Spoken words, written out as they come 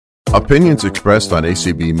Opinions expressed on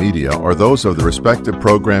ACB Media are those of the respective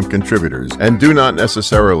program contributors and do not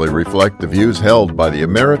necessarily reflect the views held by the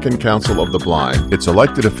American Council of the Blind, its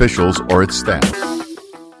elected officials, or its staff.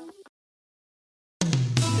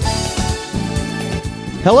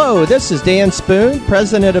 Hello, this is Dan Spoon,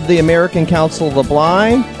 President of the American Council of the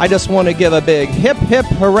Blind. I just want to give a big hip, hip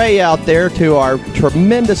hooray out there to our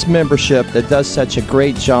tremendous membership that does such a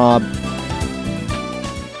great job.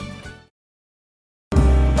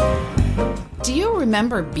 Do you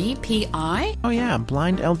remember BPI? Oh yeah,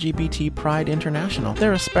 Blind LGBT Pride International.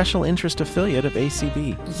 They're a special interest affiliate of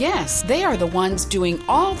ACB. Yes, they are the ones doing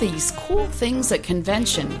all these cool things at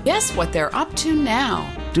convention. Guess what they're up to now?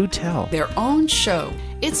 Do tell. Their own show.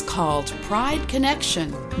 It's called Pride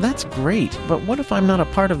Connection. That's great, but what if I'm not a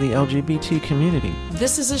part of the LGBT community?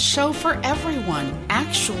 This is a show for everyone.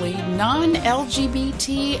 Actually,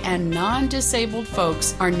 non-LGBT and non-disabled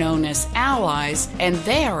folks are known as allies, and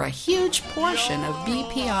they are a huge portion of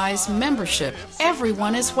BPI's membership.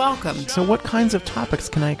 Everyone is welcome. So what kinds of topics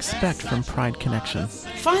can I expect from Pride Connection?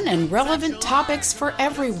 Fun and relevant topics for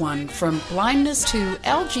everyone, from blindness to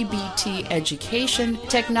LGBT education,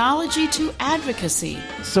 technology to advocacy.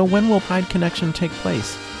 So when will Pride Connection take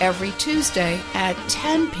place? Every Tuesday at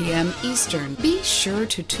 10 p.m. Eastern. Be sure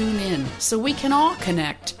to tune in so we can all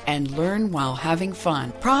connect and learn while having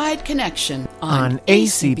fun. Pride Connection on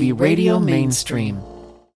ACB Radio Mainstream.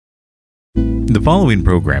 The following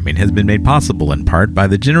programming has been made possible in part by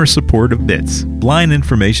the generous support of BITS, Blind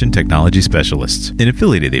Information Technology Specialists. An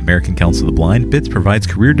affiliate of the American Council of the Blind, BITS provides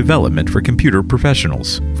career development for computer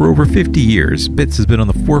professionals. For over 50 years, BITS has been on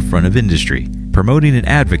the forefront of industry, promoting and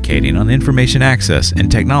advocating on information access and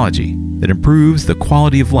technology that improves the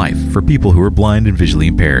quality of life for people who are blind and visually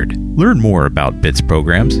impaired. Learn more about BITS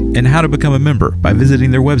programs and how to become a member by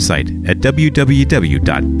visiting their website at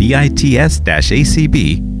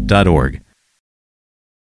www.bits-acb.org.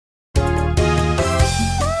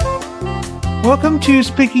 Welcome to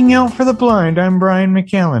Speaking Out for the Blind. I'm Brian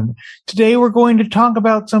McAllen. Today we're going to talk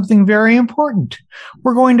about something very important.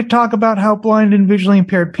 We're going to talk about how blind and visually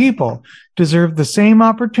impaired people deserve the same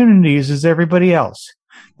opportunities as everybody else.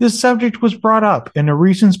 This subject was brought up in a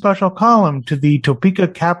recent special column to the Topeka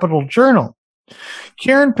Capital Journal.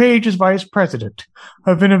 Karen Page is Vice President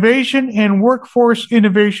of Innovation and Workforce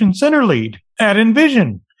Innovation Center Lead at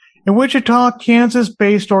Envision, a Wichita,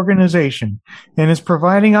 Kansas-based organization, and is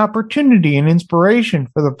providing opportunity and inspiration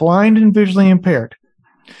for the blind and visually impaired.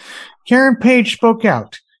 Karen Page spoke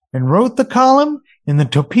out and wrote the column in the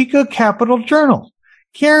Topeka Capital Journal.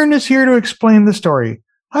 Karen is here to explain the story.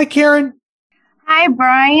 Hi, Karen. Hi,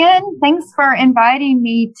 Brian. Thanks for inviting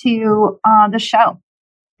me to the show.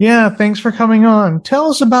 Yeah, thanks for coming on.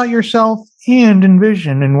 Tell us about yourself and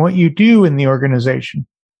Envision and what you do in the organization.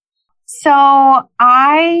 So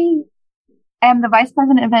I am the Vice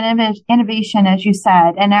President of Innovation, as you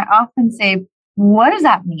said, and I often say, what does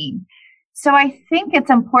that mean? So I think it's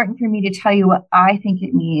important for me to tell you what I think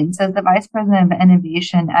it means. As the Vice President of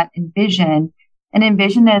Innovation at Envision, and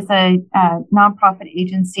Envision is a nonprofit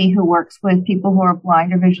agency who works with people who are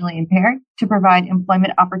blind or visually impaired to provide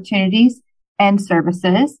employment opportunities and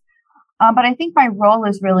services. But I think my role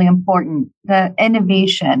is really important, the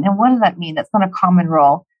innovation. And what does that mean? That's not a common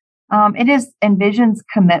role. It is Envision's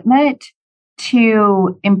commitment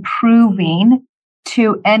to improving,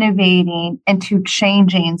 to innovating, and to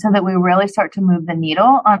changing so that we really start to move the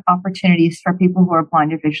needle on opportunities for people who are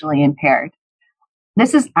blind or visually impaired.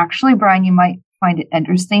 This is actually, Brian, you might find it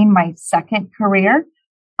interesting, my second career.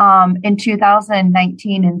 In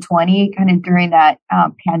 2019 and 20, kind of during that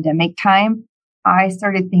pandemic time, I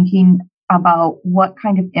started thinking about what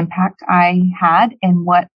kind of impact I had and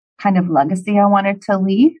what kind of legacy I wanted to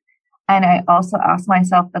leave. And I also asked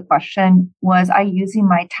myself the question, was I using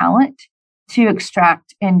my talent to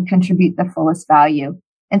extract and contribute the fullest value?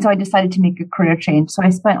 And so I decided to make a career change. So I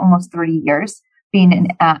spent almost 30 years being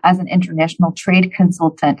as an international trade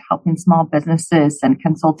consultant, helping small businesses and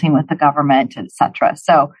consulting with the government, et cetera.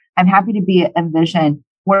 So I'm happy to be at Envision,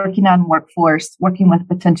 working on workforce, working with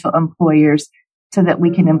potential employers so that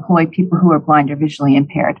we can employ people who are blind or visually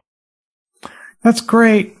impaired. That's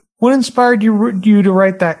great. What inspired you to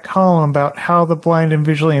write that column about how the blind and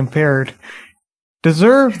visually impaired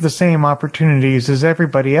deserve the same opportunities as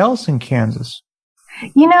everybody else in Kansas?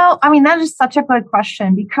 That is such a good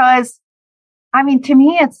question because, to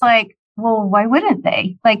me, it's like, well, why wouldn't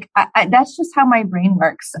they? That's just how my brain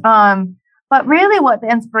works. But really what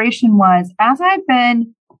the inspiration was, as I've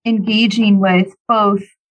been engaging with both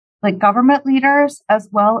government leaders as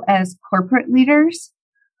well as corporate leaders,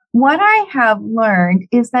 what I have learned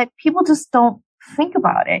is that people just don't think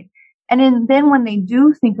about it. then when they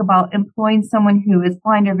do think about employing someone who is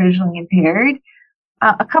blind or visually impaired,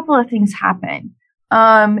 a couple of things happen.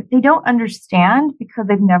 They don't understand because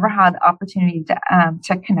they've never had the opportunity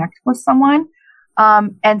to connect with someone.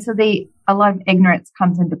 And so a lot of ignorance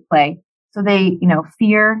comes into play. So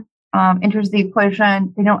fear enters the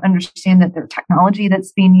equation. They don't understand that there's technology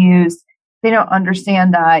that's being used. They don't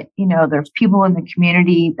understand that, there's people in the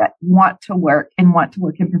community that want to work in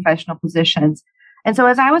professional positions. And so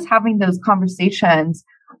as I was having those conversations,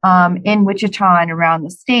 in Wichita and around the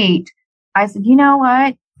state, I said, you know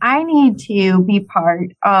what? I need to be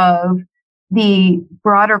part of the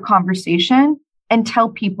broader conversation and tell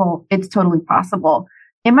people it's totally possible.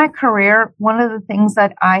 In my career, one of the things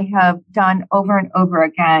that I have done over and over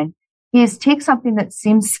again is take something that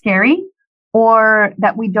seems scary or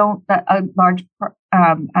that a large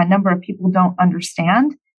a number of people don't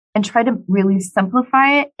understand and try to really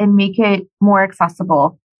simplify it and make it more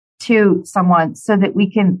accessible to someone so that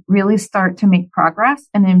we can really start to make progress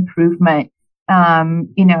and improvement,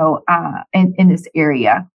 in this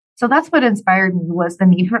area. So that's what inspired me was the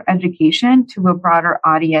need for education to a broader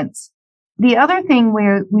audience. The other thing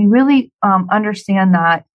where we really understand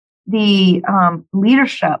that the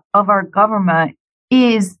leadership of our government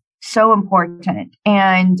is so important.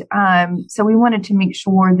 And so we wanted to make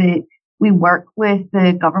sure that we work with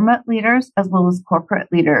the government leaders as well as corporate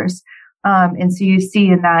leaders. And so you see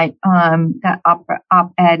in that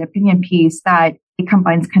op-ed opinion piece that it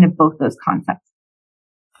combines kind of both those concepts.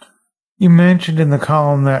 You mentioned in the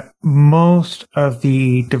column that most of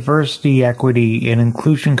the diversity, equity, and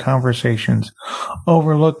inclusion conversations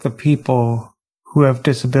overlook the people who have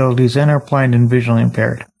disabilities and are blind and visually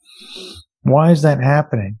impaired. Why is that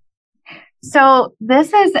happening? So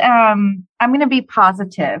this is, I'm going to be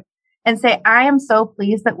positive and say I am so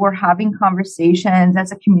pleased that we're having conversations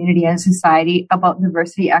as a community and society about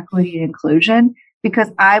diversity, equity, and inclusion because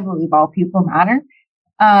I believe all people matter.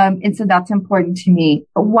 And so that's important to me.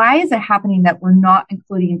 But why is it happening that we're not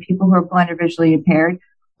including people who are blind or visually impaired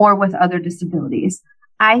or with other disabilities?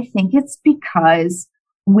 I think it's because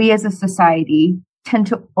we as a society tend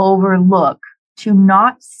to overlook, to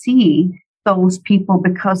not see those people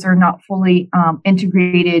because they're not fully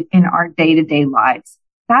integrated in our day-to-day lives.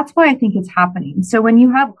 That's why I think it's happening. So when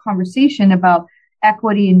you have a conversation about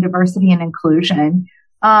equity and diversity and inclusion,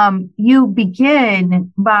 you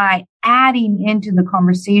begin by adding into the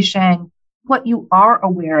conversation what you are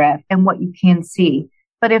aware of and what you can see.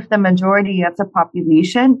 But if the majority of the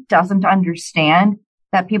population doesn't understand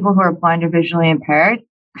that people who are blind or visually impaired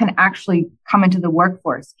can actually come into the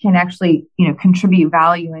workforce, can actually, contribute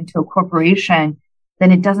value into a corporation,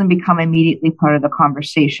 then it doesn't become immediately part of the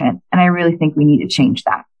conversation. And I really think we need to change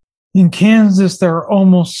that. In Kansas, there are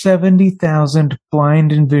almost 70,000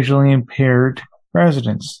 blind and visually impaired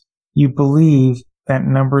residents. You believe that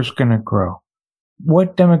number is going to grow.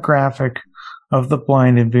 What demographic of the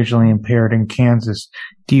blind and visually impaired in Kansas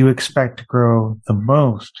do you expect to grow the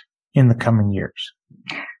most in the coming years?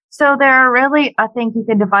 So there are really, I think you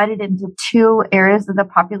can divide it into two areas of the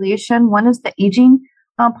population. One is the aging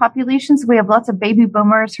population. So we have lots of baby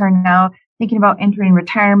boomers who are now thinking about entering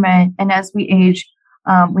retirement. And as we age,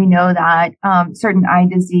 we know that certain eye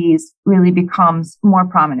disease really becomes more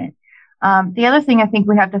prominent. The other thing I think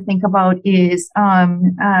we have to think about is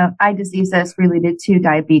eye disease that's related to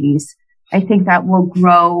diabetes. I think that will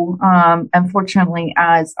grow, unfortunately,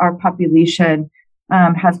 as our population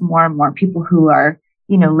has more and more people who are,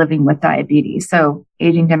 living with diabetes. So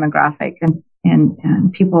aging demographic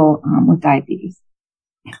and people with diabetes.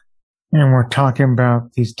 And we're talking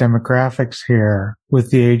about these demographics here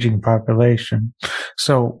with the aging population.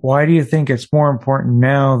 So why do you think it's more important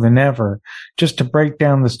now than ever just to break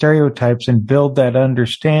down the stereotypes and build that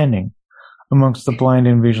understanding amongst the blind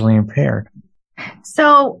and visually impaired?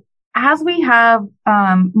 So as we have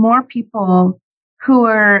more people who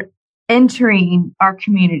are entering our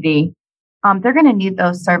community, they're going to need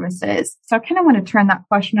those services. So I kind of want to turn that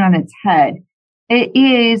question on its head. It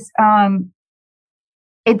is,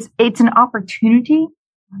 it's an opportunity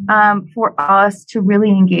for us to really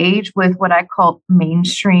engage with what I call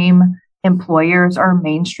mainstream employers or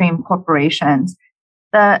mainstream corporations.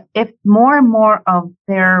 If more and more of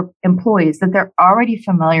their employees that they're already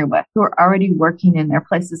familiar with, who are already working in their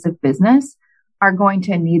places of business, are going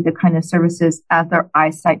to need the kind of services as their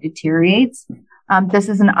eyesight deteriorates, this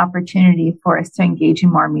is an opportunity for us to engage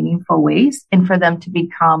in more meaningful ways and for them to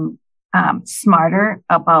become smarter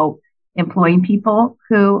about employing people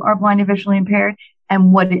who are blind and visually impaired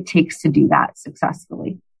and what it takes to do that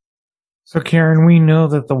successfully. So, Karen, we know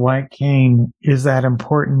that the white cane is that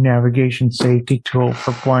important navigation safety tool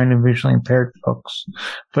for blind and visually impaired folks,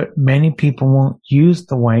 but many people won't use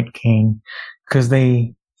the white cane because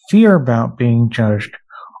they fear about being judged,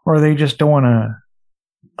 or they just don't want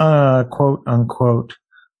to, quote unquote,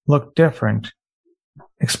 look different.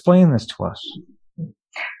 Explain this to us.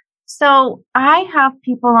 So I have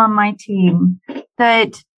people on my team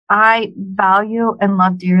that I value and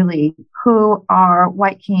love dearly who are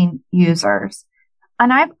white cane users.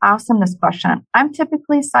 And I've asked them this question. I'm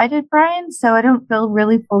typically sighted, Brian, so I don't feel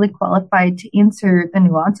really fully qualified to answer the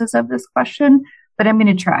nuances of this question, but I'm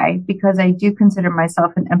going to try because I do consider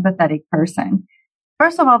myself an empathetic person.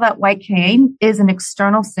 First of all, that white cane is an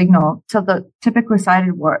external signal to the typically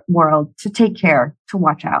sighted world to take care, to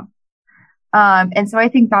watch out. And so I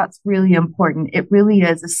think that's really important. It really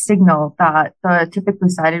is a signal that the typically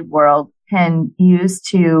sighted world can use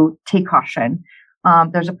to take caution.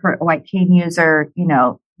 There's a white cane user,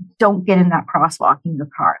 don't get in that crosswalk in your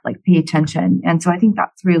car, like pay attention. And so I think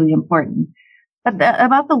that's really important. But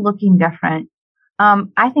about the looking different,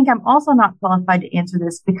 I think I'm also not qualified to answer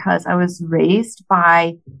this because I was raised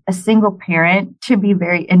by a single parent to be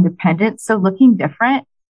very independent. So looking different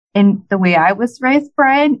in the way I was raised,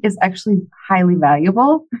 Brian, is actually highly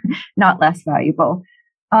valuable, not less valuable.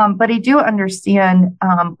 But I do understand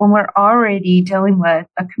when we're already dealing with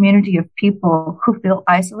a community of people who feel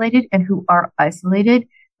isolated and who are isolated,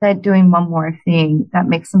 that doing one more thing that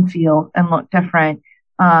makes them feel and look different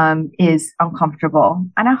is uncomfortable.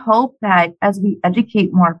 And I hope that as we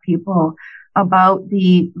educate more people about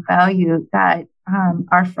the value that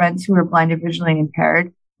our friends who are blind and visually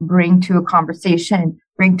impaired bring to a conversation,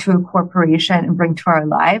 bring to a corporation, and bring to our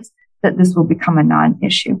lives, that this will become a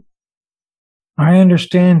non-issue. I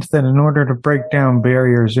understand that in order to break down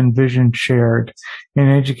barriers and vision shared and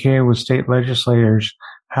educate with state legislators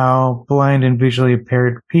how blind and visually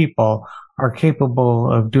impaired people are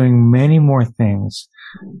capable of doing many more things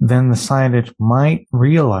than the sighted might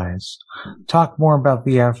realize. Talk more about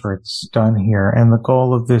the efforts done here and the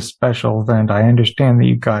goal of this special event. I understand that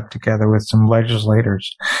you got together with some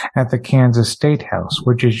legislators at the Kansas State House,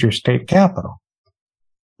 which is your state capital.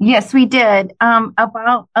 Yes, we did.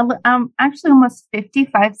 Actually almost 50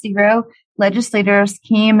 legislators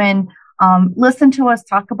came and listened to us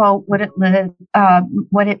talk about what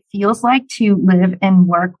it feels like to live and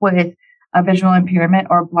work with a visual impairment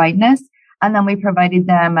or blindness. And then we provided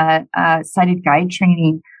them a sighted guide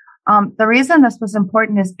training. The reason this was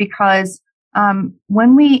important is because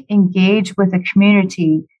when we engage with a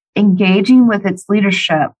community, engaging with its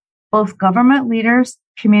leadership, both government leaders,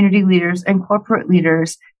 community leaders, and corporate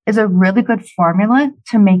leaders, is a really good formula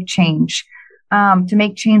to make change. To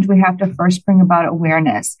make change, we have to first bring about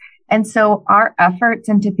awareness. And so our efforts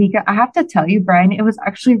in Topeka, I have to tell you, Brian, it was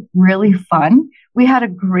actually really fun. We had a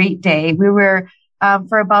great day. We were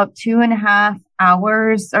for about 2.5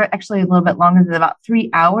 hours, or actually a little bit longer than about 3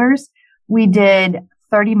 hours. We did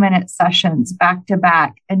 30-minute sessions back to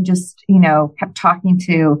back and just, kept talking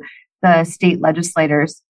to the state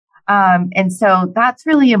legislators. And so that's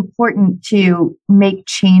really important to make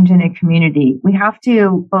change in a community. We have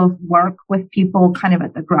to both work with people kind of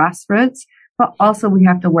at the grassroots, but also we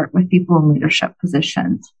have to work with people in leadership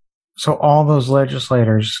positions. So all those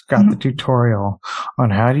legislators got the tutorial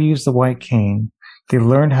on how to use the white cane. They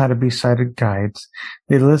learned how to be sighted guides.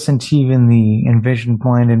 They listened to even the envision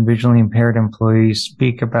blind and visually impaired employees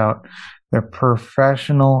speak about their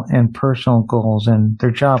professional and personal goals and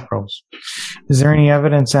their job roles. Is there any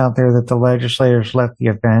evidence out there that the legislators left the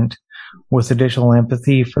event with additional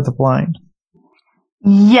empathy for the blind?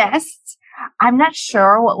 Yes. I'm not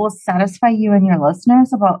sure what will satisfy you and your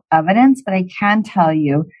listeners about evidence, but I can tell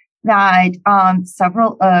you that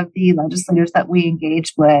several of the legislators that we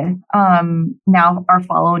engaged with now are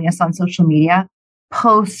following us on social media,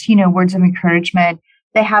 post, words of encouragement.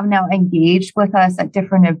 They have now engaged with us at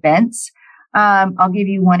different events. I'll give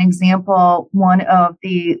you one example. One of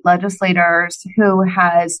the legislators who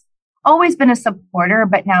has always been a supporter,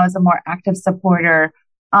 but now is a more active supporter,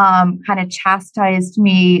 kind of chastised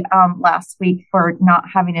me last week for not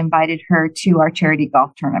having invited her to our charity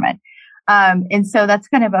golf tournament. And so that's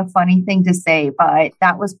kind of a funny thing to say, but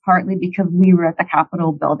that was partly because we were at the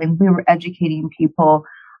Capitol building. We were educating people.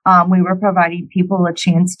 We were providing people a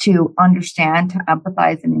chance to understand, to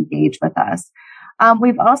empathize, and engage with us.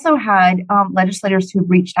 We've also had legislators who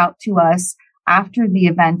reached out to us after the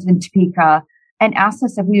event in Topeka and asked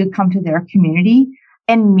us if we would come to their community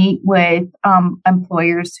and meet with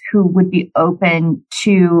employers who would be open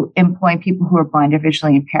to employing people who are blind or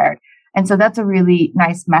visually impaired. And so that's a really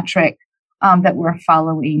nice metric that we're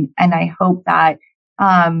following. And I hope that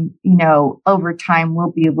over time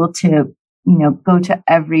we'll be able to, go to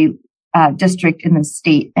every district in the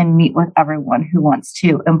state and meet with everyone who wants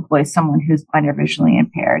to employ someone who's blind or visually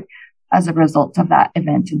impaired as a result of that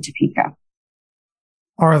event in Topeka.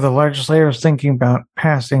 Are the legislators thinking about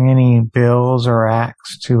passing any bills or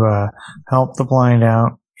acts to help the blind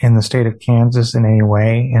out in the state of Kansas in any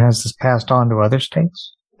way? And has this passed on to other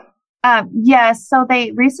states? Yes. So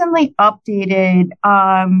they recently updated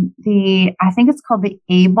I think it's called the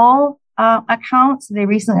ABLE account. So they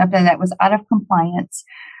recently updated that. It was out of compliance.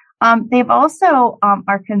 They've also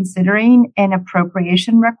are considering an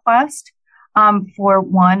appropriation request for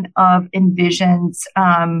one of Envision's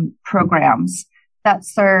programs that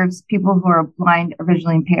serves people who are blind or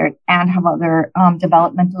visually impaired and have other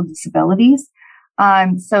developmental disabilities.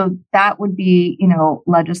 So that would be,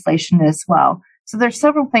 legislation as well. So there's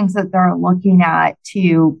several things that they're looking at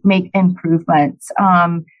to make improvements.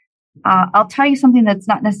 I'll tell you something that's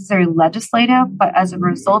not necessarily legislative, but as a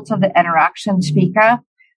result of the Interaction Topeka,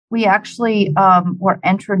 we actually were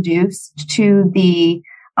introduced to the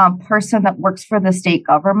person that works for the state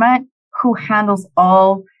government who handles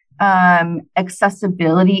all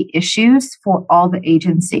accessibility issues for all the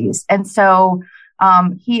agencies. And so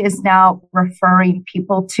he is now referring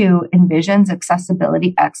people to Envision's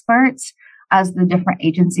accessibility experts as the different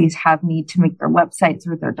agencies have need to make their websites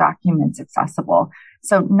or their documents accessible.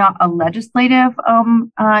 So not a legislative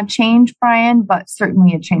change, Brian, but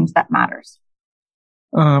certainly a change that matters.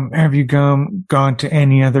 Have you gone to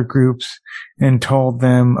any other groups and told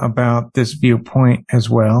them about this viewpoint as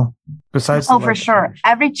well? Besides, for sure.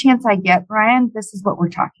 Every chance I get, Brian, this is what we're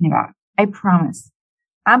talking about. I promise.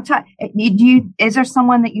 Is there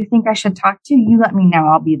someone that you think I should talk to? You let me know.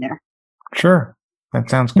 I'll be there. Sure. That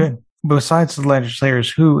sounds good. Besides the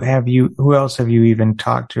legislators, who else have you even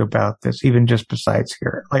talked to about this? Even just besides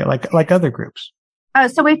here, like other groups?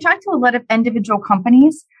 So we've talked to a lot of individual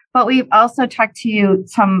companies, but we've also talked to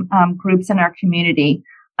some groups in our community.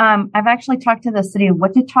 I've actually talked to the city of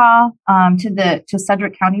Wichita, to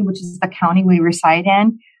Sedgwick County, which is the county we reside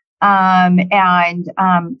in, and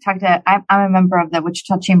talked to. I'm a member of the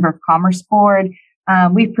Wichita Chamber of Commerce Board.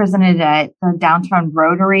 We've presented at the Downtown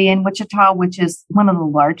Rotary in Wichita, which is one of the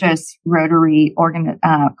largest Rotary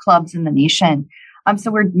clubs in the nation. So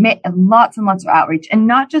we're lots and lots of outreach, and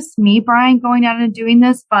not just me, Brian, going out and doing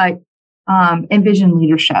this, but Envision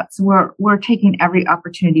leadership. So we're taking every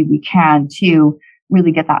opportunity we can to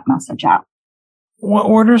really get that message out.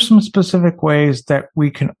 What are some specific ways that we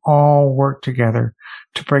can all work together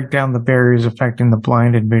to break down the barriers affecting the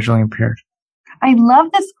blind and visually impaired? I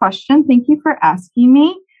love this question. Thank you for asking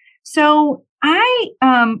me. So I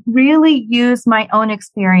really use my own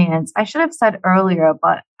experience. I should have said earlier,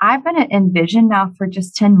 but I've been at Envision now for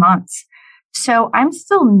just 10 months. So I'm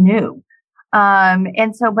still new.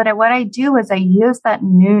 But what I do is I use that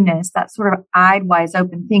newness, that sort of eyed wise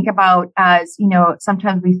open, think about as,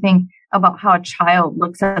 sometimes we think about how a child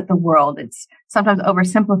looks at the world. It's sometimes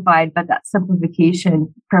oversimplified, but that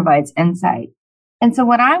simplification provides insight. And so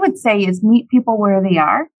what I would say is meet people where they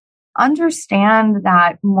are. Understand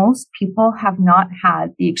that most people have not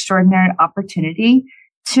had the extraordinary opportunity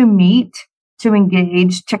to meet, to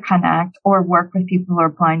engage, to connect, or work with people who are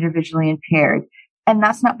blind or visually impaired. And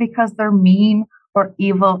that's not because they're mean or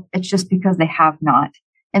evil. It's just because they have not.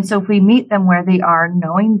 And so if we meet them where they are,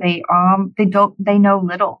 knowing they know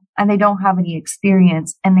little and they don't have any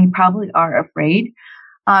experience and they probably are afraid.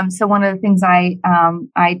 So one of the things when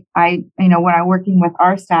I'm working with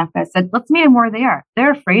our staff, I said, let's meet them where they are.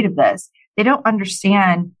 They're afraid of this. They don't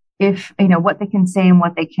understand what they can say and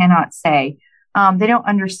what they cannot say. They don't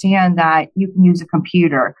understand that you can use a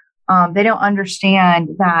computer. They don't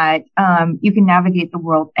understand that you can navigate the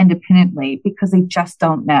world independently because they just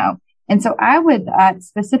don't know. And so I would,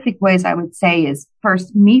 specific ways I would say is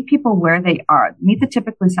first, meet people where they are, meet the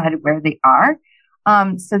typically sighted where they are,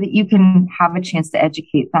 so that you can have a chance to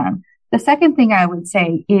educate them. The second thing I would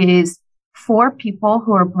say is for people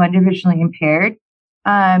who are blind or visually impaired,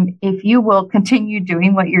 if you will continue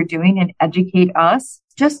doing what you're doing and educate us,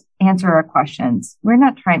 just answer our questions.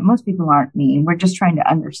 Most people aren't mean. We're just trying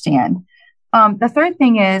to understand. The third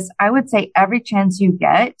thing is I would say every chance you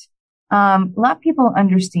get, let people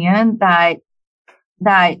understand that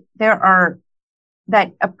a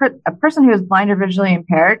person who is blind or visually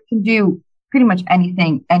impaired can do pretty much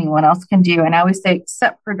anything anyone else can do. And I always say,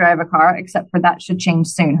 except for drive a car, except for that should change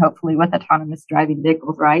soon, hopefully with autonomous driving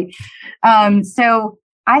vehicles, right? So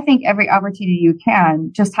I think every opportunity you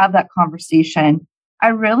can, just have that conversation. I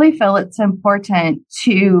really feel it's important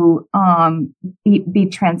to be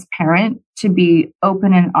transparent, to be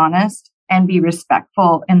open and honest, and be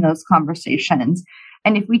respectful in those conversations.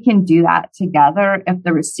 And if we can do that together, if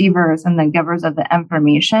the receivers and the givers of the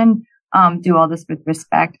information do all this with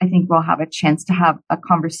respect, I think we'll have a chance to have a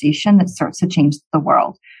conversation that starts to change the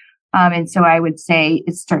world. And so I would say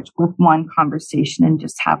it starts with one conversation and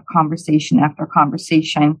just have conversation after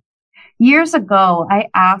conversation. Years ago, I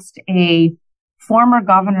asked a former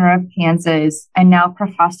governor of Kansas and now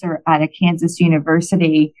professor at a Kansas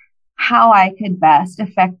university how I could best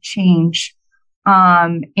affect change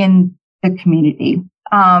in the community.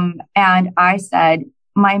 And I said,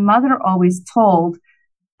 my mother always told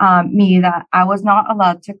me that I was not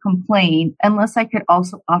allowed to complain unless I could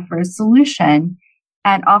also offer a solution.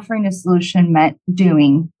 And offering a solution meant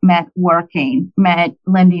doing, meant working, meant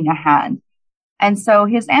lending a hand. And so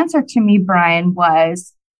his answer to me, Brian,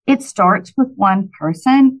 was, it starts with one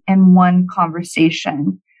person and one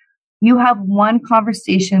conversation. You have one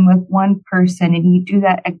conversation with one person and you do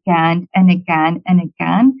that again and again and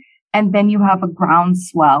again. And then you have a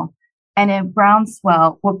groundswell, and a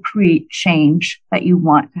groundswell will create change that you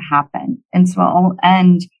want to happen. And so I'll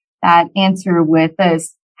end that answer with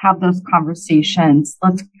this: have those conversations.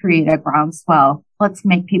 Let's create a groundswell. Let's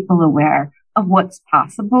make people aware of what's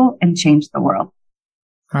possible and change the world.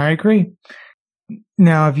 I agree.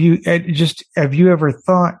 Now, have you ever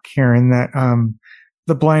thought, Karen, that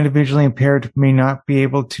the blind and visually impaired may not be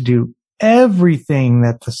able to do everything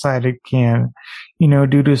that the sighted can,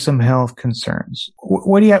 due to some health concerns?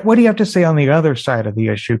 What do you have to say on the other side of the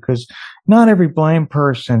issue? Because not every blind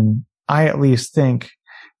person, I at least think,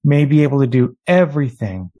 may be able to do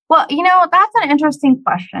everything. Well, that's an interesting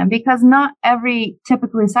question, because not every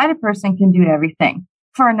typically sighted person can do everything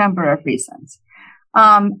for a number of reasons.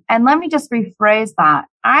 And let me just rephrase that.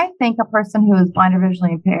 I think a person who is blind or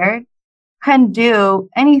visually impaired can do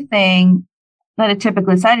anything that a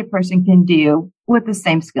typically sighted person can do with the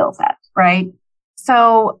same skill set, right?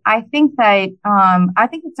 So I think that,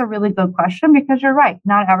 it's a really good question, because you're right.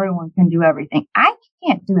 Not everyone can do everything. I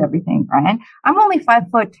can't do everything, Brian. I'm only 5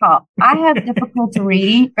 foot tall. I have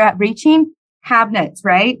difficulty reaching cabinets,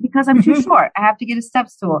 right? Because I'm too short. I have to get a step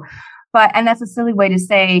stool. And that's a silly way to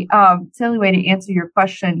answer your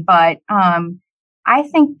question. But, I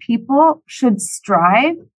think people should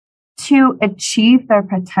strive to achieve their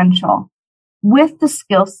potential with the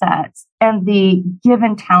skill sets and the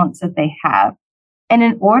given talents that they have. And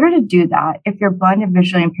in order to do that, if you're blind and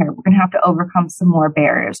visually impaired, we're going to have to overcome some more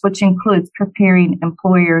barriers, which includes preparing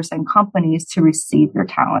employers and companies to receive your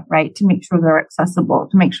talent, right? To make sure they're accessible,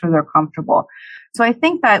 to make sure they're comfortable. So I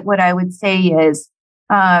think that what I would say is,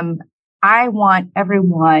 I want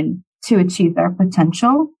everyone to achieve their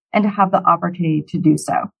potential and to have the opportunity to do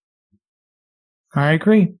so. I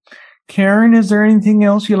agree. Karen, is there anything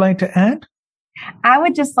else you'd like to add? I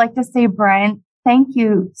would just like to say, Brian, thank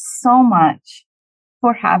you so much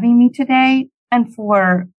for having me today and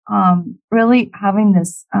for really having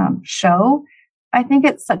this show. I think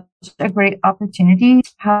it's such a great opportunity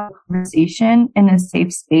to have a conversation in a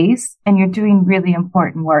safe space, and you're doing really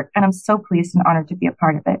important work. And I'm so pleased and honored to be a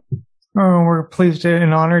part of it. Oh, we're pleased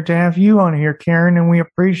and honored to have you on here, Karen, and we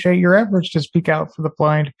appreciate your efforts to speak out for the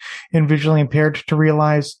blind and visually impaired, to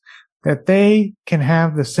realize that they can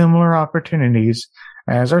have the similar opportunities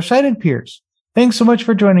as our sighted peers. Thanks so much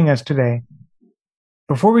for joining us today.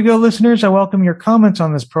 Before we go, listeners, I welcome your comments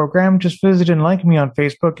on this program. Just visit and like me on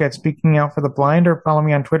Facebook at Speaking Out for the Blind, or follow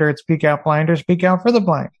me on Twitter at Speak Out Blind or Speak Out for the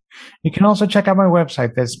Blind. You can also check out my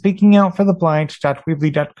website, that's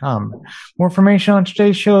speakingoutfortheblind.weebly.com. More information on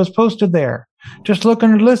today's show is posted there. Just look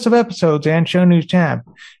under the list of episodes and show news tab.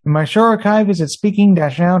 And my show archive is at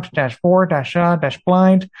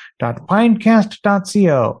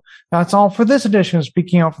speaking-out-for-blind.pinecast.co. That's all for this edition of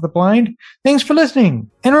Speaking Out for the Blind. Thanks for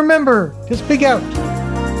listening, and remember to speak out.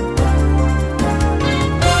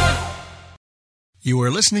 You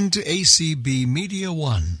are listening to ACB Media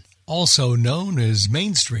One, also known as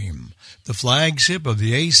Mainstream, the flagship of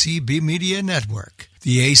the ACB Media Network.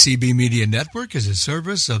 The ACB Media Network is a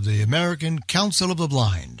service of the American Council of the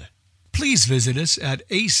Blind. Please visit us at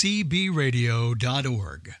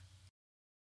acbradio.org.